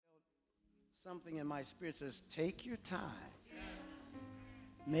Something in my spirit says, take your time.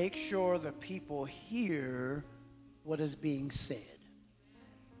 Make sure the people hear what is being said.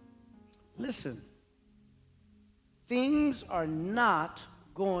 Listen, things are not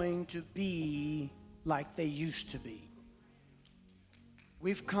going to be like they used to be.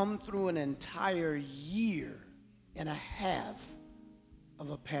 We've come through an entire year and a half of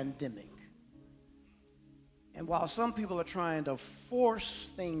a pandemic. And while some people are trying to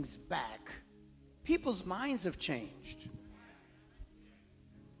force things back, people's minds have changed.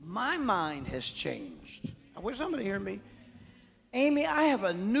 My mind has changed. I wish somebody hear me. Amy, I have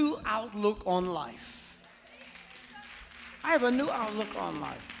a new outlook on life. I have a new outlook on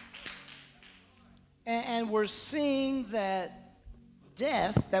life. And we're seeing that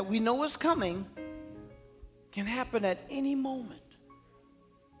death that we know is coming can happen at any moment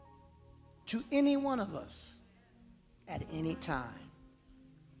to any one of us at any time.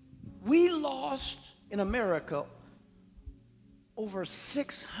 We lost in America over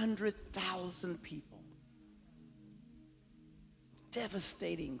 600,000 people.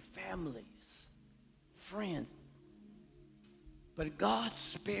 Devastating families, friends. But God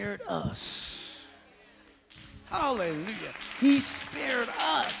spared us. Hallelujah. He spared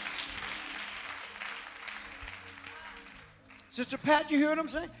us. Sister Pat, you hear what I'm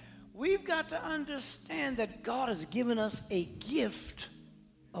saying? We've got to understand that God has given us a gift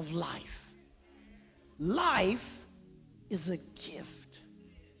of life. Life is a gift.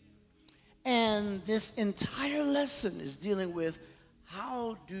 And this entire lesson is dealing with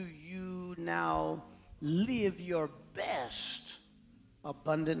how do you now live your best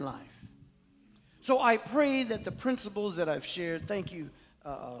abundant life. So I pray that the principles that I've shared, thank you,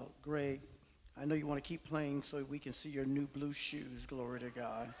 Greg. I know you want to keep playing so we can see your new blue shoes. Glory to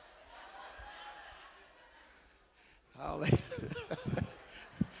God. Hallelujah.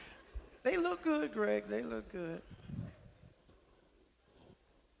 They look good, Greg. They look good.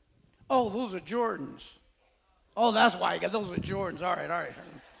 Oh, those are Jordans. Oh, that's why I got those are Jordans. All right.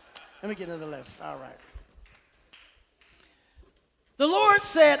 Let me get into the lesson. All right. The Lord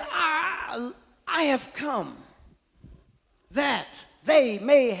said, I have come that they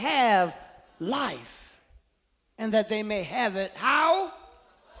may have life and that they may have it how?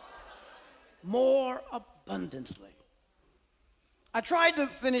 More abundantly. I tried to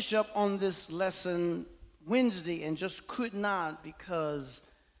finish up on this lesson Wednesday and just could not because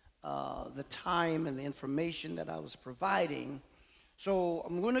the time and the information that I was providing. So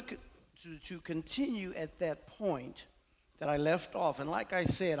I'm going to continue at that point that I left off. And like I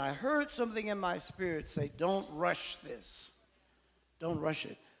said, I heard something in my spirit say, don't rush this. Don't rush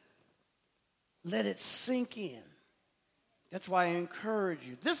it. Let it sink in. That's why I encourage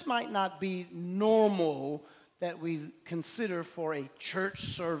you. This might not be normal that we consider for a church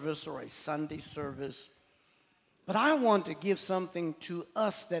service or a Sunday service, but I want to give something to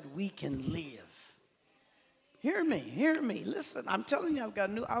us that we can live. Hear me. Listen, I'm telling you, I've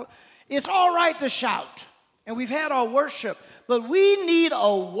got it's all right to shout, and we've had our worship, but we need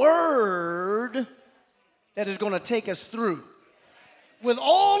a word that is going to take us through. With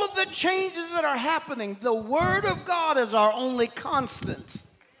all of the changes that are happening, the word of God is our only constant.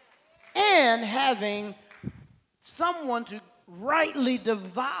 And having someone to rightly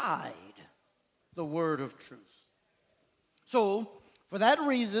divide the word of truth. So, for that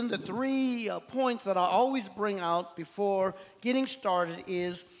reason, the 3 points that I always bring out before getting started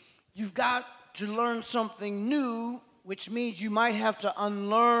is you've got to learn something new, which means you might have to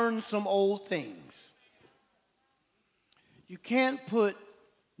unlearn some old things. You can't put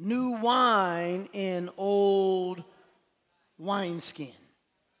new wine in old wineskin.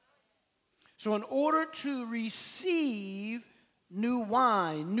 So in order to receive new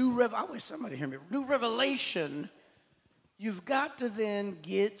wine, I wish somebody hear me, new revelation, you've got to then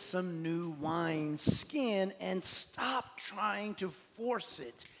get some new wine skin and stop trying to force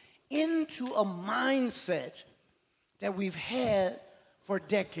it into a mindset that we've had for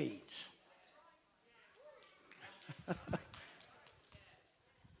decades.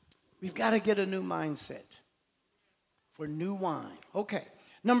 We've got to get a new mindset for new wine. Okay.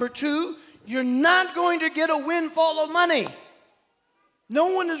 Number 2, you're not going to get a windfall of money. No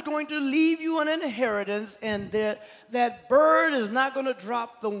one is going to leave you an inheritance, and that bird is not going to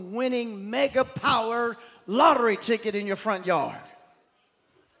drop the winning mega power lottery ticket in your front yard.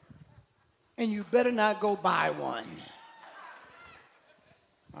 And you better not go buy one.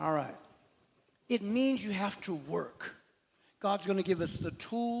 All right. It means you have to work. God's going to give us the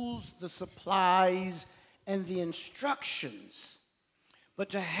tools, the supplies, and the instructions. But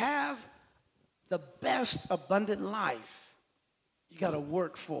to have the best abundant life, you got to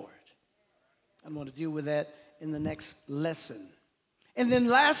work for it. I'm going to deal with that in the next lesson. And then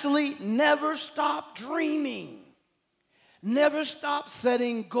lastly, never stop dreaming. Never stop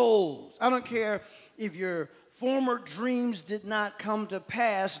setting goals. I don't care if your former dreams did not come to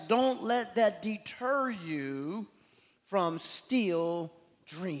pass. Don't let that deter you from still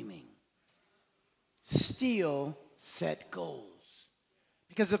dreaming. Still set goals.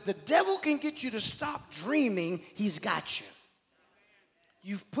 Because if the devil can get you to stop dreaming, he's got you.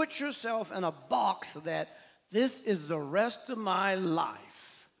 You've put yourself in a box that this is the rest of my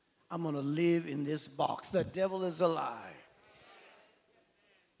life. I'm going to live in this box. The devil is a lie.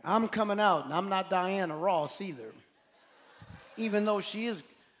 I'm coming out, and I'm not Diana Ross either. Even though she is,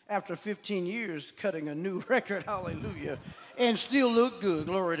 after 15 years, cutting a new record, hallelujah, and still look good,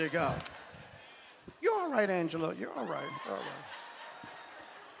 glory to God. You're all right, Angela. You're all right. All right.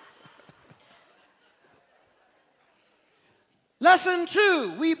 Lesson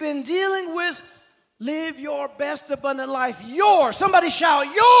 2, we've been dealing with live your best abundant life. Somebody shout,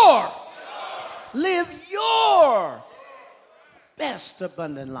 live your best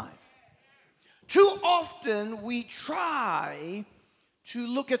abundant life. Too often we try to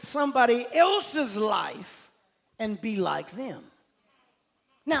look at somebody else's life and be like them.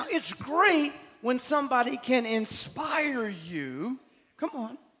 Now, it's great when somebody can inspire you. Come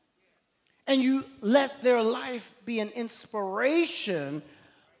on. And you let their life be an inspiration,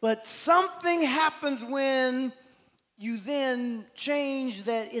 but something happens when you then change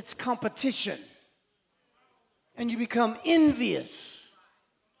that it's competition. And you become envious.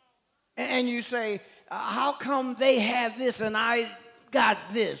 And you say, how come they have this and I got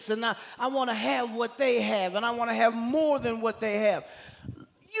this? And I want to have what they have, and I want to have more than what they have.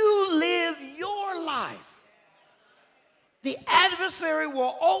 You live your life. The adversary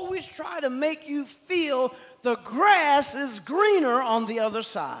will always try to make you feel the grass is greener on the other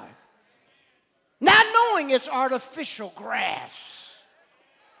side. Not knowing it's artificial grass.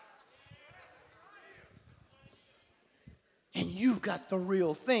 And you've got the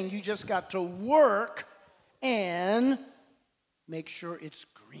real thing. You just got to work and make sure it's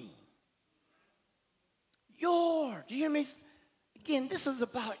green. Do you hear me? Again, this is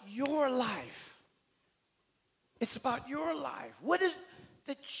about your life. It's about your life. What is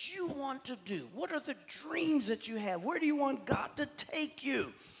that you want to do? What are the dreams that you have? Where do you want God to take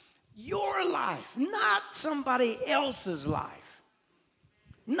you? Your life, not somebody else's life.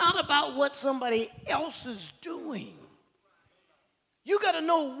 Not about what somebody else is doing. You got to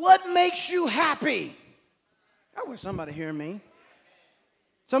know what makes you happy. I wish somebody hear me.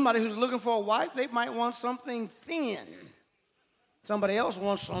 Somebody who's looking for a wife, they might want something thin. Somebody else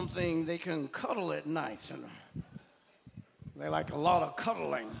wants something they can cuddle at night. They like a lot of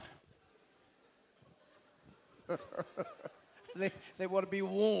cuddling. They want to be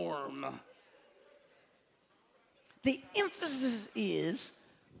warm. The emphasis is,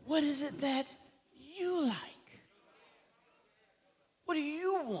 what is it that you like? What do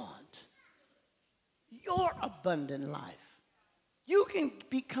you want? Your abundant life. You can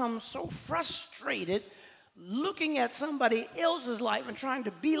become so frustrated looking at somebody else's life and trying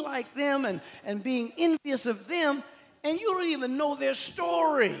to be like them and being envious of them, and you don't even know their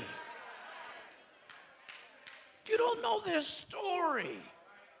story. You don't know their story.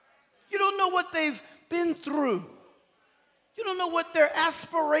 You don't know what they've been through. You don't know what their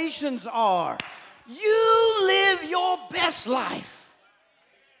aspirations are. You live your best life.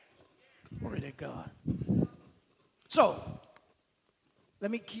 Glory to God. So,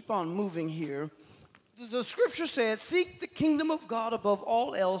 let me keep on moving here. The scripture said, seek the kingdom of God above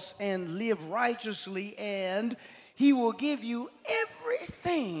all else and live righteously, and he will give you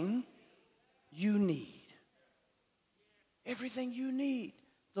everything you need. Everything you need.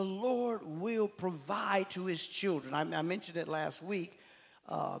 The Lord will provide to his children. I mentioned it last week.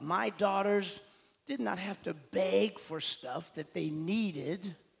 My daughters did not have to beg for stuff that they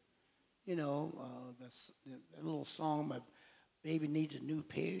needed. You know, that little song, my baby needs a new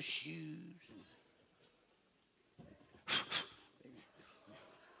pair of shoes.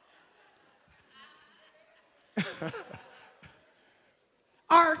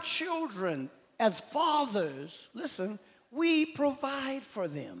 Our children, as fathers, listen, we provide for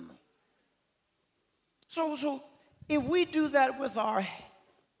them. So if we do that with our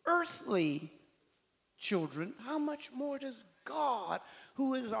earthly children, how much more does God,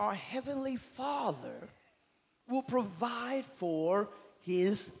 who is our heavenly Father, will provide for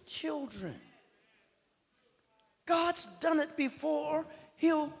his children? God's done it before.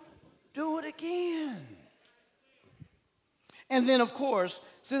 He'll do it again. And then, of course,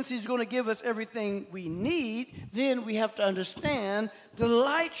 since he's going to give us everything we need, then we have to understand,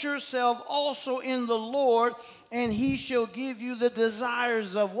 delight yourself also in the Lord, and he shall give you the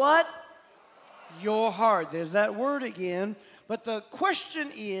desires of what? Your heart. There's that word again. But the question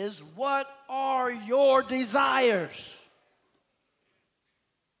is, what are your desires?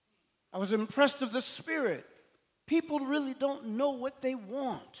 I was impressed of the Spirit. People really don't know what they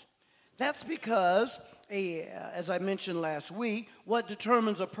want. That's because, as I mentioned last week, what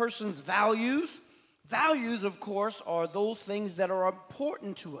determines a person's values? Values, of course, are those things that are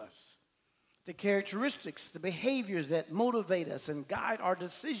important to us. The characteristics, the behaviors that motivate us and guide our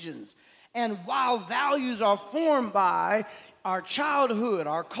decisions. And while values are formed by our childhood,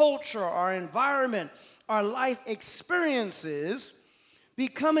 our culture, our environment, our life experiences,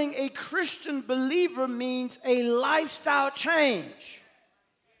 becoming a Christian believer means a lifestyle change.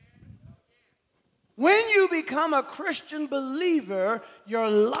 When you become a Christian believer, your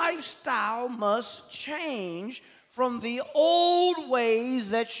lifestyle must change from the old ways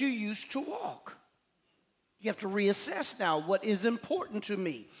that you used to walk. You have to reassess now what is important to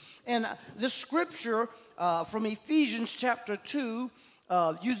me. And the scripture from Ephesians chapter 2,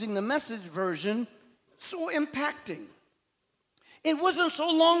 using the Message version, so impacting. It wasn't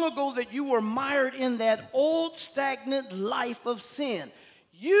so long ago that you were mired in that old stagnant life of sin.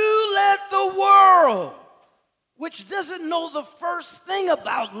 You let the world, which doesn't know the first thing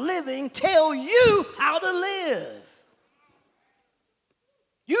about living, tell you how to live.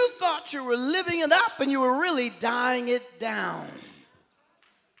 You thought you were living it up and you were really dying it down.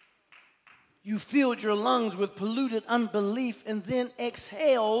 You filled your lungs with polluted unbelief and then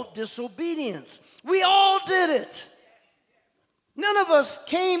exhaled disobedience. We all did it. None of us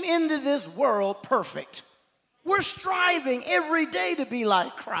came into this world perfect. We're striving every day to be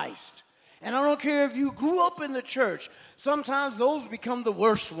like Christ. And I don't care if you grew up in the church. Sometimes those become the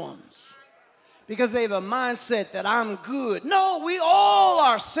worst ones because they have a mindset that I'm good. No, we all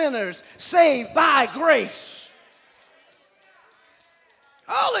are sinners saved by grace.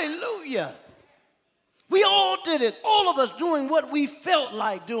 Hallelujah. We all did it. All of us doing what we felt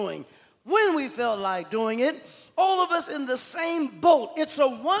like doing, when we felt like doing it. All of us in the same boat. It's a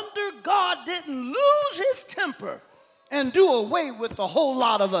wonder God didn't lose his temper and do away with a whole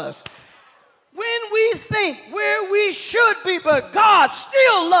lot of us. When we think where we should be, but God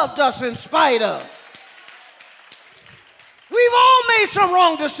still loved us in spite of. We've all made some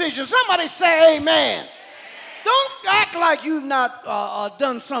wrong decisions. Somebody say amen. Don't act like you've not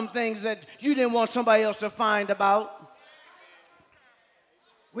done some things that you didn't want somebody else to find about.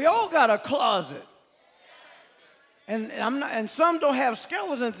 We all got a closet. And some don't have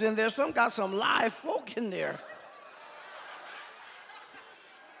skeletons in there. Some got some live folk in there.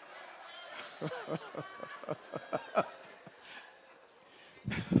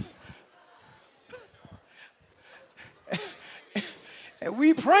 And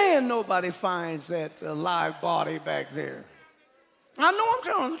we praying nobody finds that live body back there. I know I'm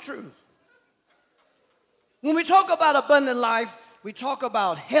telling the truth. When we talk about abundant life, we talk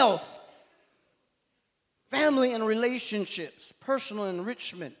about health, family and relationships, personal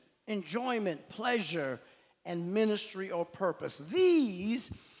enrichment, enjoyment, pleasure, and ministry or purpose.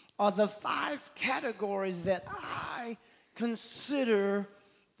 These are the 5 categories that I consider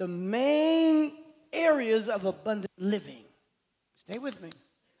the main areas of abundant living. Stay with me.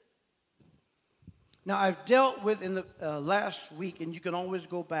 Now, I've dealt with in the last week, and you can always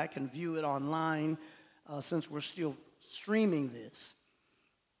go back and view it online since we're still streaming this.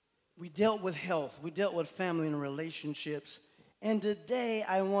 We dealt with health. We dealt with family and relationships. And today,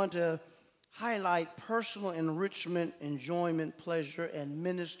 I want to highlight personal enrichment, enjoyment, pleasure, and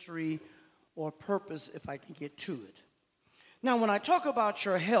ministry or purpose if I can get to it. Now, when I talk about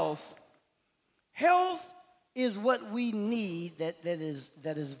your health, health is what we need that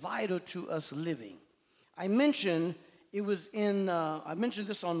is vital to us living. I mentioned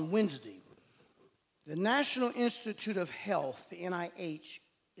this on Wednesday. The National Institute of Health, the NIH,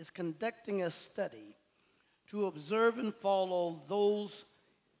 is conducting a study to observe and follow those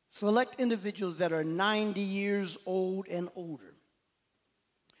select individuals that are 90 years old and older.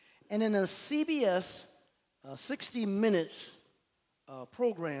 And in a CBS 60 Minutes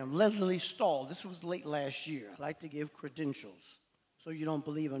program, Leslie Stahl, this was late last year. I like to give credentials so you don't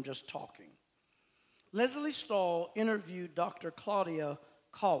believe I'm just talking. Leslie Stahl interviewed Dr. Claudia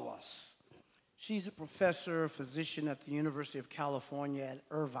Kawas. She's a professor, physician at the University of California at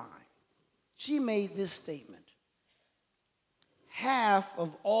Irvine. She made this statement: half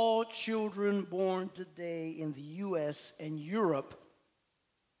of all children born today in the U.S. and Europe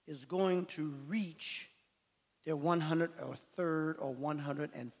is going to reach their 103rd or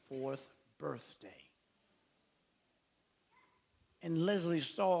 104th birthday. And Leslie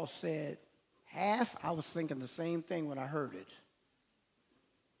Stahl said, half, I was thinking the same thing when I heard it.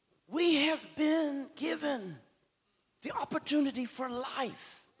 We have been given the opportunity for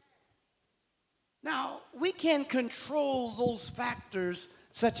life. Now, we can control those factors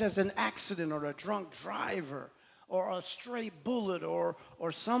such as an accident or a drunk driver or a stray bullet or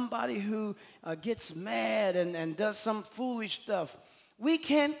somebody who gets mad and does some foolish stuff. We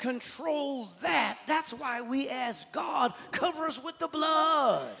can't control that. That's why we ask God, cover us with the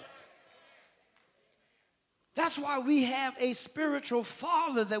blood. That's why we have a spiritual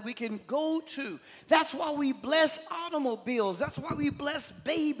father that we can go to. That's why we bless automobiles. That's why we bless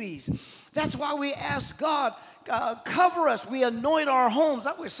babies. That's why we ask God, cover us. We anoint our homes.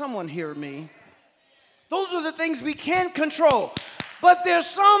 I wish someone hear me. Those are the things we can't control. But there's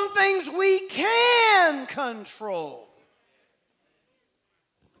some things we can control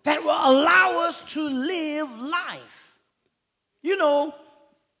that will allow us to live life. You know,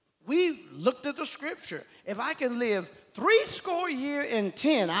 we looked at the scripture. If I can live 80 years and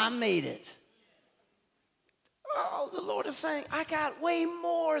 10, I made it. Oh, the Lord is saying, I got way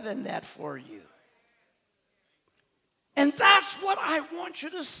more than that for you. And that's what I want you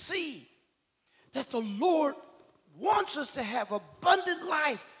to see. That the Lord wants us to have abundant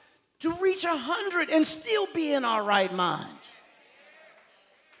life, to reach 100 and still be in our right minds.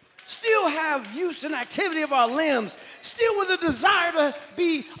 Still have use and activity of our limbs. Still with a desire to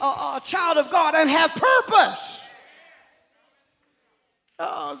be a child of God and have purpose.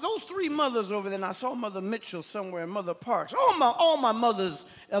 Those three mothers over there, and I saw Mother Mitchell somewhere, Mother Parks. All my mothers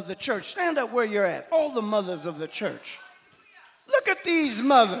of the church, stand up where you're at. All the mothers of the church. Look at these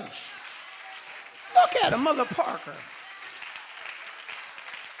mothers. Look at them, Mother Parker.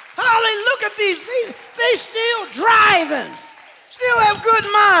 Holly, look at these. They still driving. Still have good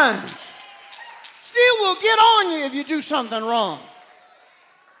minds. Still will get on you if you do something wrong.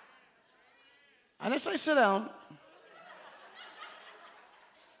 I didn't say sit down.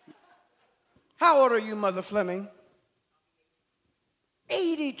 How old are you, Mother Fleming?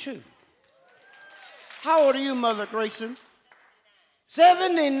 82. How old are you, Mother Grayson?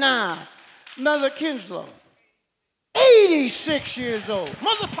 79. Mother Kinslow, 86 years old.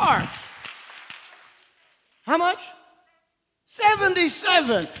 Mother Parks, how much?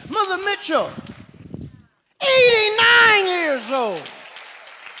 77. Mother Mitchell, 89 years old.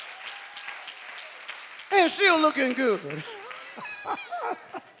 And still looking good.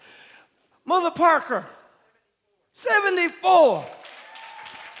 Mother Parker, 74.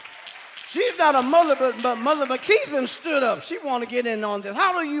 She's not a mother, but Mother McKeithen stood up. She want to get in on this. How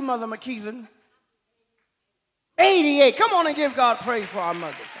old are you, Mother McKeithen? 88. Come on and give God praise for our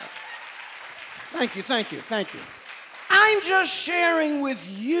mothers. Thank you, thank you, thank you. I'm just sharing with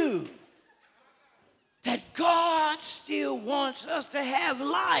you that God still wants us to have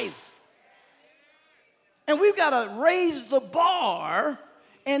life. And we've got to raise the bar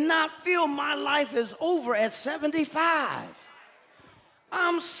and not feel my life is over at 75.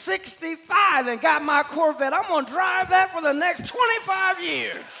 I'm 65 and got my Corvette. I'm going to drive that for the next 25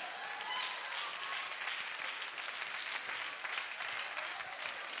 years.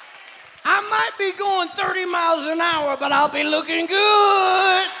 I might be going 30 miles an hour, but I'll be looking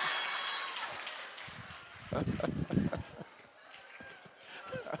good.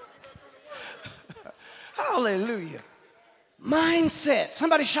 Hallelujah. Mindset.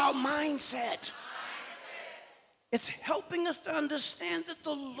 Somebody shout mindset. It's helping us to understand that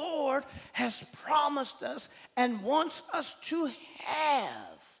the Lord has promised us and wants us to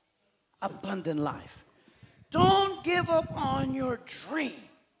have abundant life. Don't give up on your dream.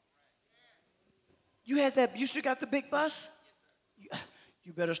 You still got the big bus?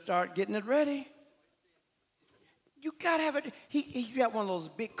 You better start getting it ready. You got to have it. He's got one of those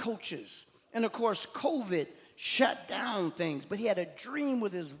big coaches. And of course, COVID shut down things, but he had a dream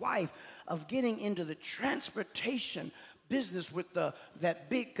with his wife of getting into the transportation business with that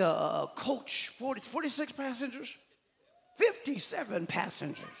big coach, 46 passengers, 57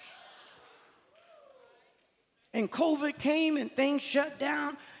 passengers. And COVID came and things shut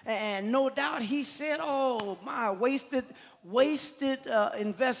down, and no doubt he said, oh, my, wasted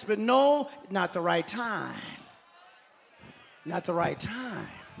investment. No, not the right time. Not the right time.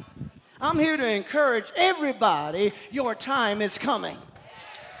 I'm here to encourage everybody, your time is coming.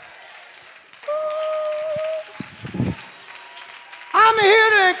 I'm here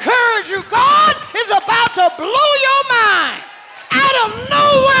to encourage you. God is about to blow your mind out of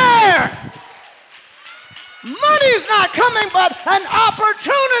nowhere. Money's not coming, but an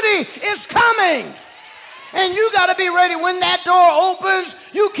opportunity is coming. And you got to be ready when that door opens.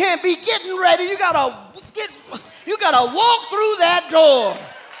 You can't be getting ready. You got to walk through that door.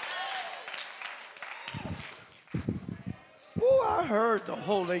 Oh, I heard the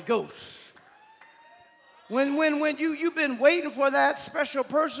Holy Ghost. When you've been waiting for that special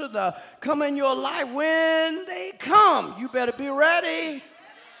person to come in your life, when they come, you better be ready.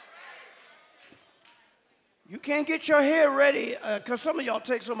 You can't get your hair ready, because some of y'all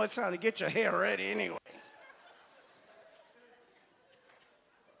take so much time to get your hair ready anyway.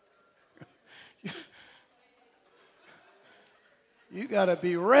 You got to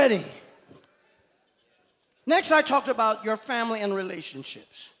be ready. Next, I talked about your family and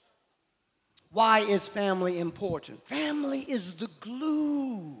relationships. Why is family important? Family is the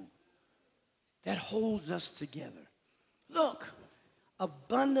glue that holds us together. Look,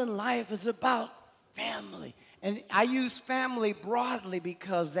 abundant life is about family. And I use family broadly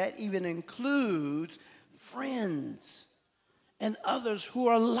because that even includes friends and others who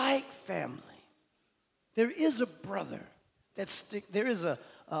are like family. There is a brother there is a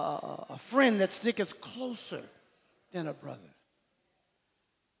friend that sticketh closer than a brother.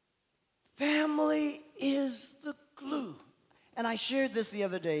 Family is the glue. And I shared this the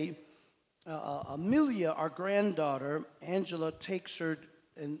other day. Amelia, our granddaughter, Angela takes her,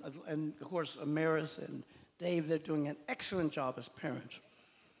 and of course, Amaris and Dave, they're doing an excellent job as parents.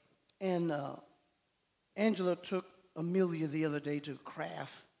 And Angela took Amelia the other day to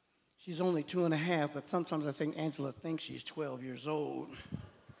craft. She's only 2.5, but sometimes I think Angela thinks she's 12 years old.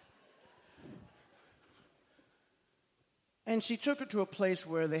 And she took her to a place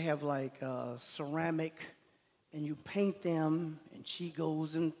where they have like ceramic, and you paint them, and she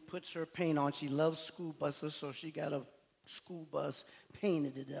goes and puts her paint on. She loves school buses, so she got a school bus,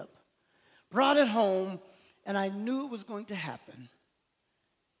 painted it up, brought it home, and I knew it was going to happen.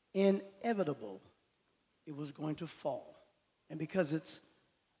 Inevitable, it was going to fall. And because it's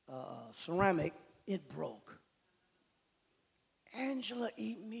ceramic, it broke. Angela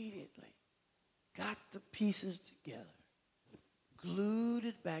immediately got the pieces together, glued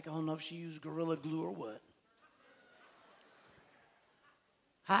it back. I don't know if she used Gorilla Glue or what.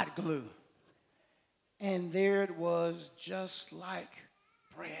 Hot glue. And there it was, just like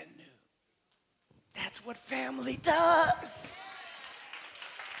brand new. That's what family does.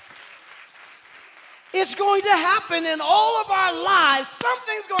 It's going to happen in all of our lives.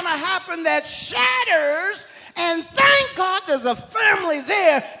 Something's going to happen that shatters, and thank God there's a family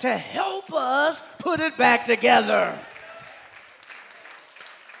there to help us put it back together.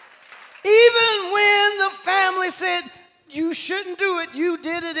 Even when the family said, you shouldn't do it, you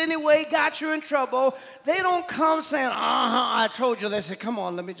did it anyway, got you in trouble, they don't come saying, I told you. They say, come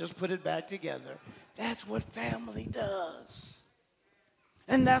on, let me just put it back together. That's what family does.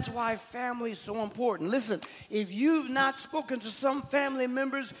 And that's why family is so important. Listen, if you've not spoken to some family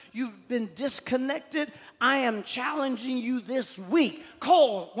members, you've been disconnected, I am challenging you this week.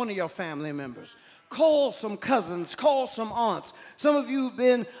 Call one of your family members. Call some cousins. Call some aunts. Some of you have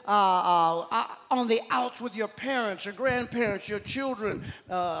been on the outs with your parents, your grandparents, your children.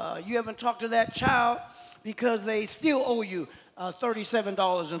 You haven't talked to that child because they still owe you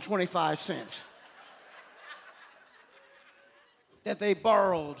 $37.25. That they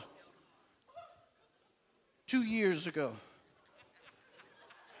borrowed 2 years ago.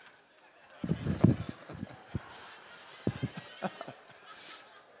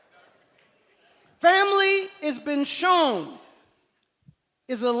 Family has been shown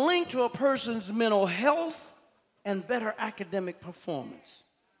is a link to a person's mental health and better academic performance.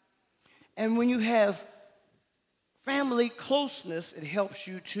 And when you have family closeness, it helps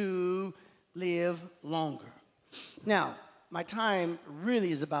you to live longer. Now, my time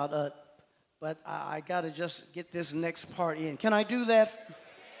really is about up, but I got to just get this next part in. Can I do that?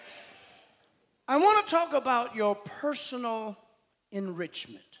 I want to talk about your personal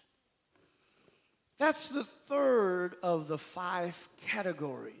enrichment. That's the third of the 5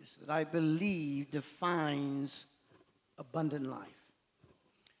 categories that I believe defines abundant life.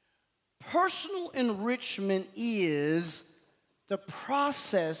 Personal enrichment is the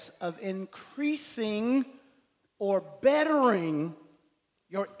process of increasing or bettering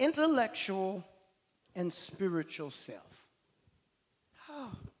your intellectual and spiritual self.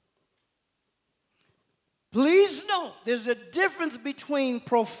 Oh. Please note, there's a difference between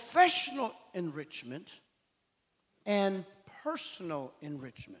professional enrichment and personal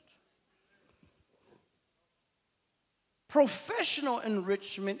enrichment. Professional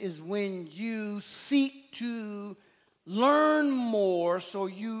enrichment is when you seek to learn more so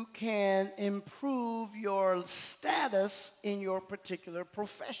you can improve your status in your particular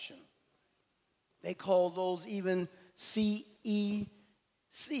profession. They call those even CECs,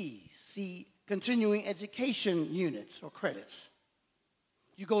 continuing education units or credits.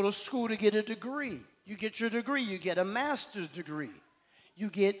 You go to school to get a degree. You get your degree, you get a master's degree. You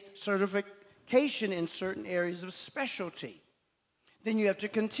get certification in certain areas of specialty. Then you have to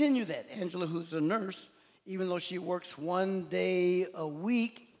continue that. Angela, who's a nurse, even though she works 1 day a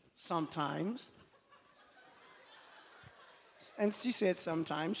week sometimes, and she said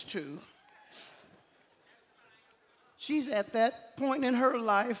sometimes too, she's at that point in her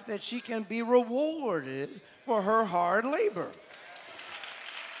life that she can be rewarded for her hard labor.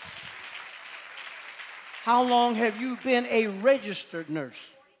 How long have you been a registered nurse?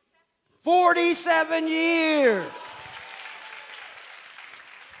 47 years.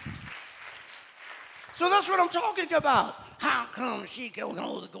 So that's what I'm talking about. How come she can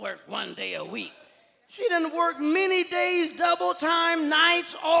only work 1 day a week? She didn't work many days, double time,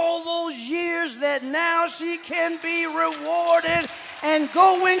 nights, all those years that now she can be rewarded and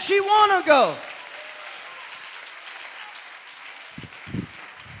go when she want to go.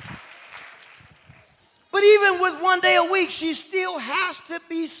 But even with 1 day a week, she still has to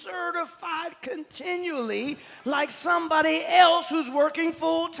be certified continually like somebody else who's working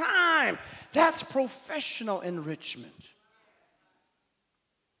full time. That's professional enrichment.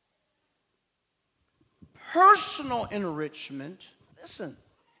 Personal enrichment, listen,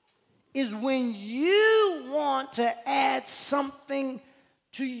 is when you want to add something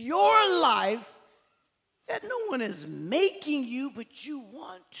to your life that no one is making you, but you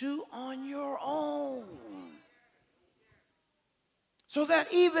want to on your own. So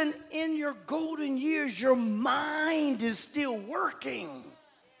that even in your golden years, your mind is still working.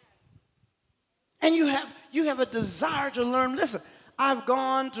 And you have a desire to learn. Listen, I've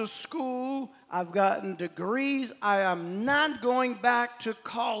gone to school, I've gotten degrees. I am not going back to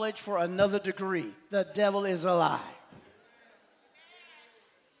college for another degree. The devil is a lie.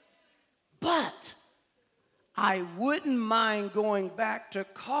 But I wouldn't mind going back to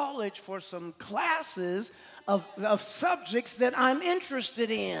college for some classes of subjects that I'm interested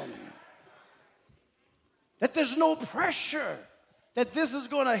in. That there's no pressure that this is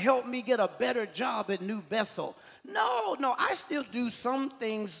going to help me get a better job at New Bethel. No, I still do some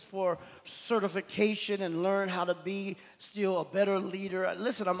things for certification and learn how to be still a better leader.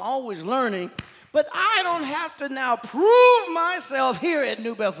 Listen, I'm always learning, but I don't have to now prove myself here at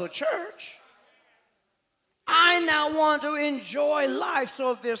New Bethel Church. I now want to enjoy life,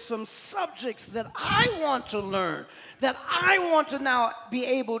 so if there's some subjects that I want to learn, that I want to now be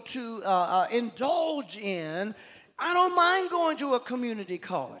able to indulge in, I don't mind going to a community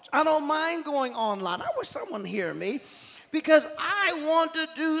college. I don't mind going online. I wish someone hear me, because I want to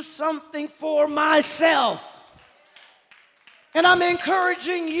do something for myself. And I'm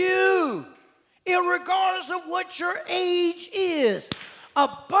encouraging you, irregardless of what your age is.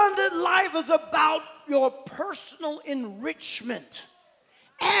 Abundant life is about your personal enrichment,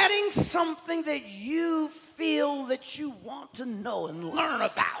 adding something that you feel that you want to know and learn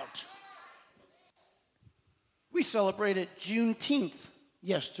about. We celebrated Juneteenth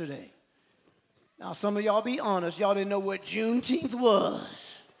yesterday. Now, some of y'all be honest, y'all didn't know what Juneteenth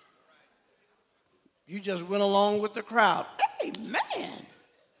was. You just went along with the crowd. Amen.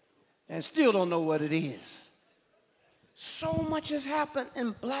 And still don't know what it is. So much has happened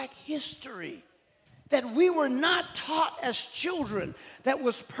in black history that we were not taught as children, that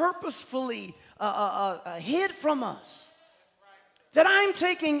was purposefully hid from us. That I'm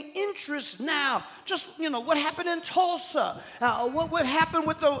taking interest now. Just, what happened in Tulsa, what happened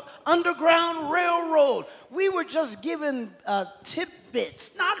with the Underground Railroad. We were just given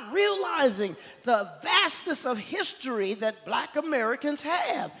tidbits, not realizing the vastness of history that black Americans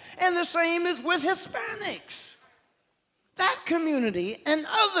have. And the same is with Hispanics. That community and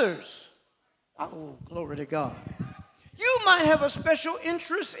others. Oh, glory to God. You might have a special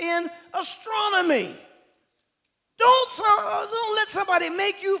interest in astronomy. Don't let somebody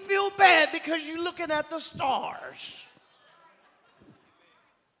make you feel bad because you're looking at the stars.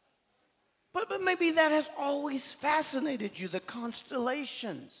 But maybe that has always fascinated you, the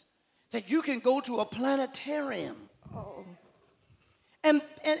constellations, that you can go to a planetarium and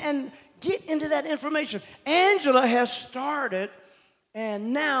get into that information. Angela has started,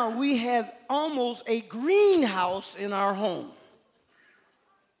 and now we have almost a greenhouse in our home.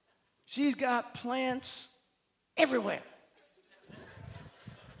 She's got plants everywhere.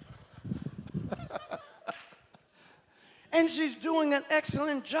 And she's doing an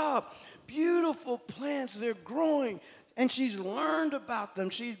excellent job. Beautiful plants, they're growing. And she's learned about them.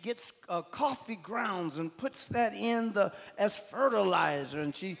 She gets coffee grounds and puts that as fertilizer.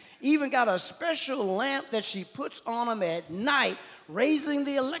 And she even got a special lamp that she puts on them at night, raising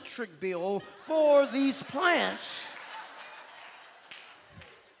the electric bill for these plants.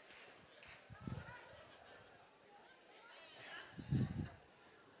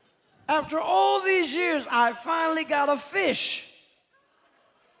 After all these years, I finally got a fish.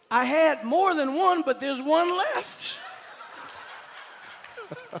 I had more than one, but there's one left.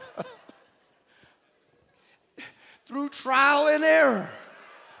 Through trial and error.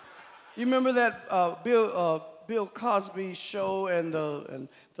 You remember that Bill Cosby show, and the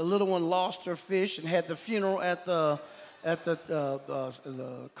little one lost her fish and had the funeral at the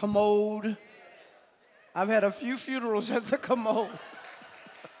commode? I've had a few funerals at the commode.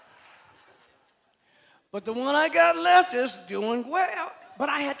 But the one I got left is doing well. But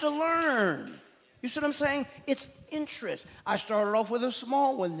I had to learn. You see what I'm saying? It's interest. I started off with a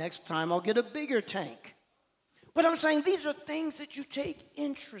small one. Next time I'll get a bigger tank. But I'm saying these are things that you take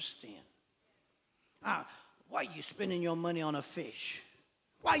interest in. Why are you spending your money on a fish?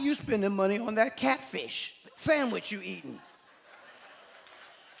 Why are you spending money on that catfish sandwich you eating?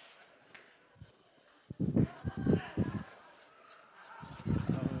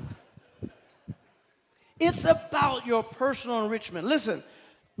 It's about your personal enrichment. Listen,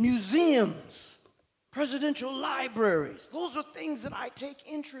 museums, presidential libraries, those are things that I take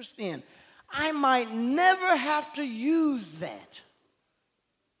interest in. I might never have to use that.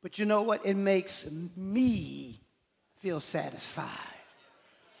 But you know what? It makes me feel satisfied.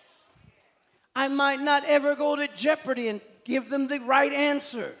 I might not ever go to Jeopardy and give them the right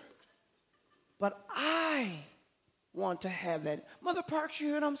answer. But I want to have that. Mother Parks, you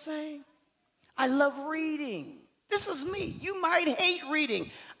hear what I'm saying? I love reading. This is me. You might hate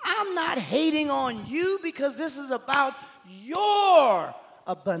reading. I'm not hating on you because this is about your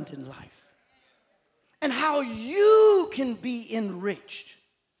abundant life and how you can be enriched.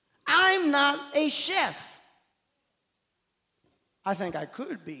 I'm not a chef. I think I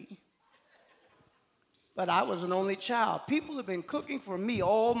could be, but I was an only child. People have been cooking for me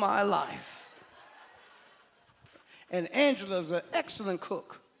all my life. And Angela's an excellent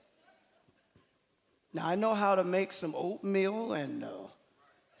cook. Now, I know how to make some oatmeal and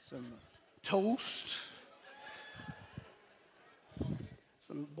some toast,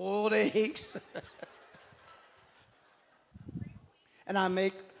 some boiled eggs. And I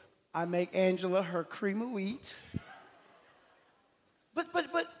make Angela her cream of wheat. But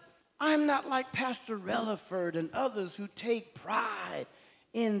I'm not like Pastor Relaford and others who take pride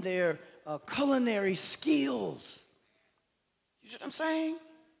in their culinary skills. You see what I'm saying?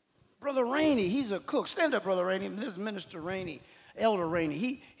 Brother Rainey, he's a cook. Stand up, Brother Rainey. This is Minister Rainey, Elder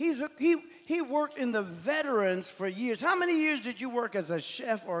Rainey. He worked in the veterans for years. How many years did you work as a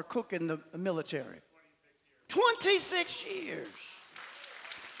chef or a cook in the military? 26 years.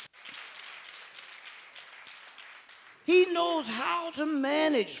 He knows how to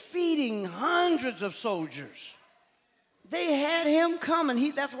manage feeding hundreds of soldiers. They had him come,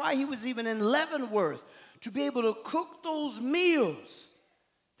 and that's why he was even in Leavenworth, to be able to cook those meals.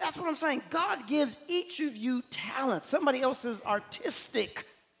 That's what I'm saying. God gives each of you talent. Somebody else is artistic,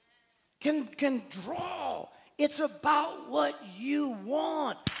 can draw. It's about what you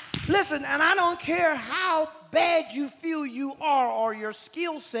want. Listen, and I don't care how bad you feel you are or your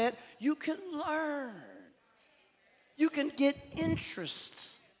skill set, you can learn. You can get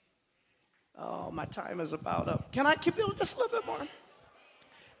interest. Oh, my time is about up. Can I keep it just a little bit more?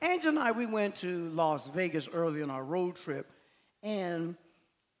 Angela and I, we went to Las Vegas early on our road trip, and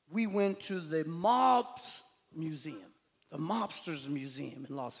we went to the Mobs Museum, the Mobsters Museum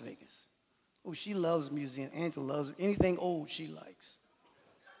in Las Vegas. Oh, she loves museums. Angela loves anything old she likes.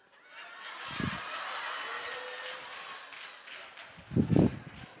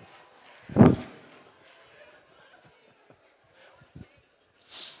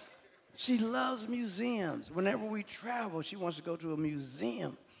 She loves museums. Whenever we travel, she wants to go to a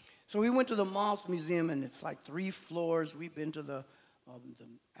museum. So we went to the Mobs Museum, and it's like 3 floors. We've been to the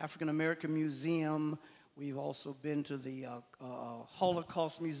African American Museum. We've also been to the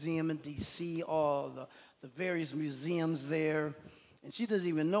Holocaust Museum in D.C., all the various museums there. And she doesn't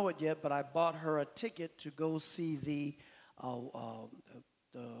even know it yet, but I bought her a ticket to go see the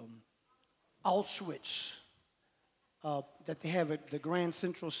Auschwitz that they have at the Grand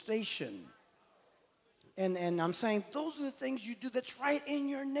Central Station. And I'm saying those are the things you do that's right in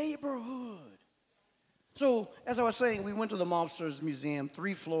your neighborhood. So, as I was saying, we went to the Mobsters Museum,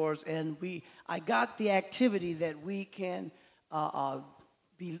 3 floors, and I got the activity that we can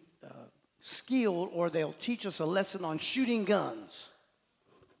skilled or they'll teach us a lesson on shooting guns.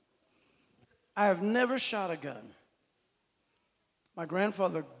 I have never shot a gun. My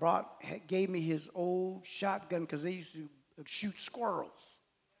grandfather gave me his old shotgun because they used to shoot squirrels.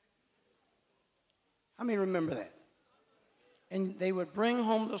 How many remember that? And they would bring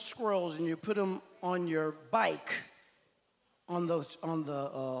home the squirrels and you put them on your bike, on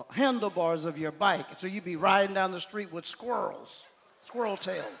the handlebars of your bike. So you'd be riding down the street with squirrel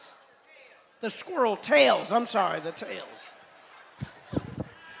tails. The squirrel tails, I'm sorry, the tails.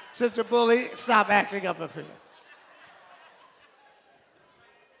 Sister Bully, stop acting up here.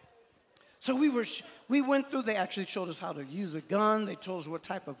 So we went through, they actually showed us how to use a gun. They told us what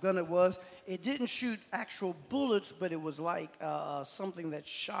type of gun it was. It didn't shoot actual bullets, but it was like something that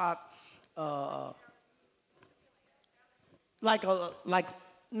shot like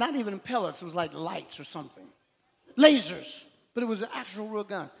not even pellets. It was like lights or something. Lasers, but it was an actual real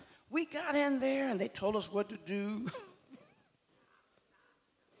gun. We got in there and they told us what to do.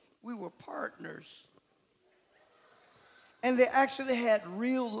 We were partners. And they actually had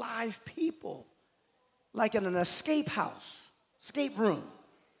real live people, like in an escape room.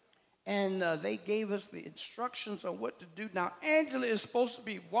 And they gave us the instructions on what to do. Now, Angela is supposed to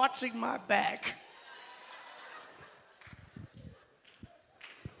be watching my back.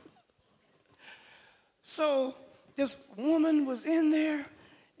 So this woman was in there,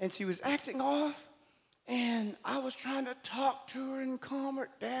 and she was acting off. And I was trying to talk to her and calm her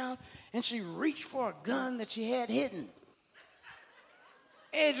down. And she reached for a gun that she had hidden.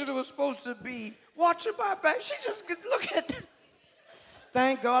 Angela was supposed to be watching my back. She just could look at it.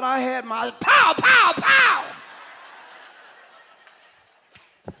 Thank God I had my pow, pow, pow.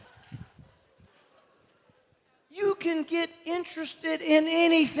 You can get interested in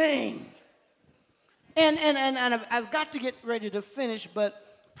anything. And I've got to get ready to finish,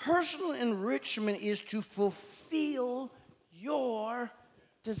 but personal enrichment is to fulfill your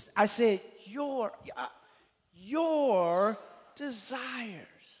desires.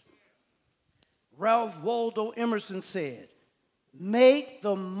 Ralph Waldo Emerson said, "Make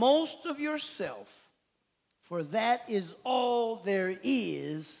the most of yourself, for that is all there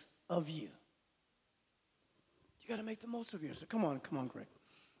is of you." You got to make the most of yourself. Come on, Greg.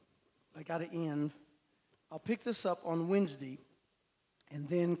 I got to end. I'll pick this up on Wednesday and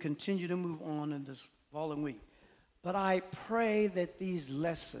then continue to move on in this following week. But I pray that these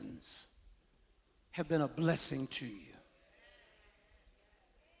lessons have been a blessing to you.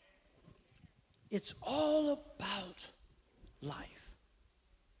 It's all about life.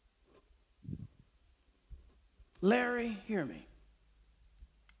 Larry, hear me.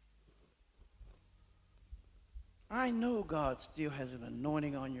 I know God still has an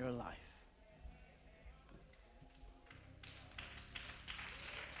anointing on your life.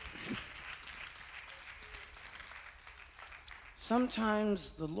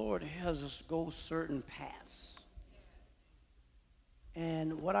 Sometimes the Lord has us go certain paths.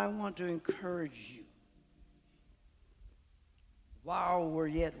 And what I want to encourage you, while we're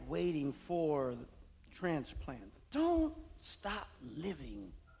yet waiting for the transplant, don't stop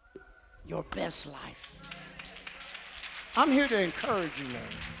living your best life. I'm here to encourage you,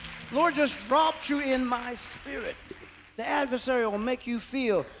 Lord. Lord just dropped you in my spirit. The adversary will make you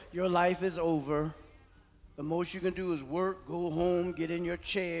feel your life is over. The most you can do is work, go home, get in your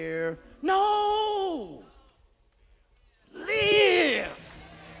chair. No! Live!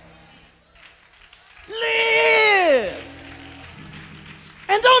 Live!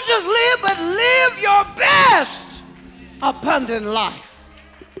 And don't just live, but live your best abundant life.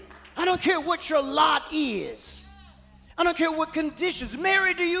 I don't care what your lot is. I don't care what conditions.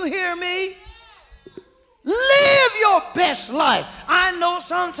 Mary, do you hear me? Live your best life. I know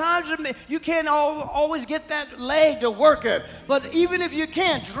sometimes you can't always get that leg to work it, but even if you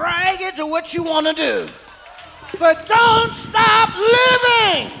can't, drag it to what you want to do. But don't stop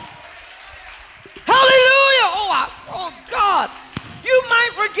living. Hallelujah. Oh God. You might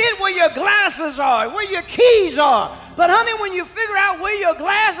forget where your glasses are, where your keys are. But honey, when you figure out where your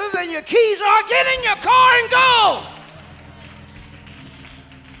glasses and your keys are, get in your car and go.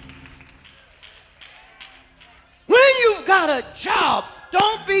 When you've got a job,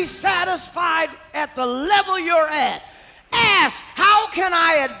 don't be satisfied at the level you're at. Ask, how can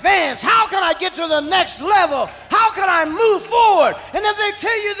I advance? How can I get to the next level? How can I move forward? And if they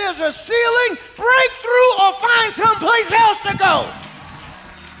tell you there's a ceiling, break through or find someplace else to go.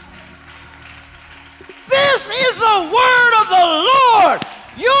 This is the word of the Lord.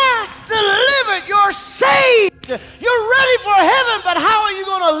 You're delivered. You're saved. You're ready for heaven, but how are you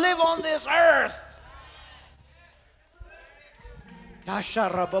going to live on this earth?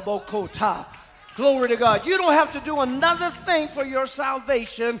 Sharababokota. Glory to God. You don't have to do another thing for your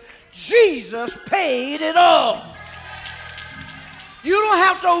salvation. Jesus paid it all. You don't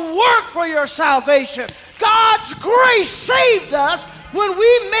have to work for your salvation. God's grace saved us when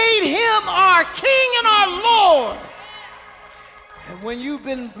we made him our King and our Lord. And when you've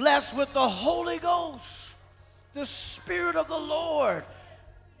been blessed with the Holy Ghost, the Spirit of the Lord,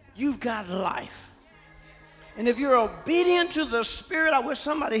 you've got life. And if you're obedient to the Spirit, I wish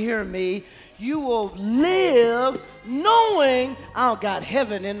somebody hear me, you will live knowing I've got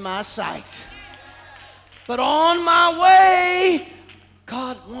heaven in my sight. But on my way,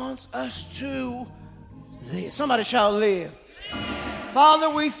 God wants us to live. Somebody shall live. Father,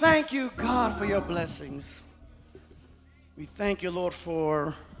 we thank you, God, for your blessings. We thank you, Lord,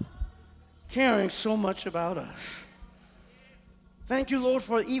 for caring so much about us. Thank you, Lord,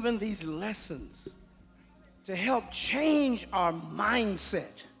 for even these lessons to help change our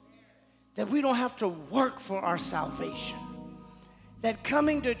mindset, that we don't have to work for our salvation, that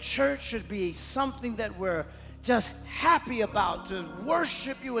coming to church should be something that we're just happy about, to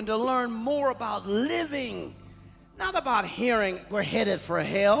worship you and to learn more about living, not about hearing we're headed for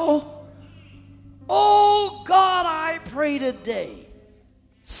hell. Oh God, I pray today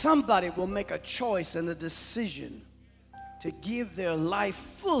somebody will make a choice and a decision to give their life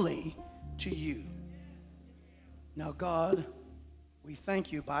fully to you. Now, God, we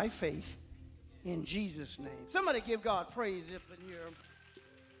thank you by faith in Jesus' name. Somebody give God praise up in here.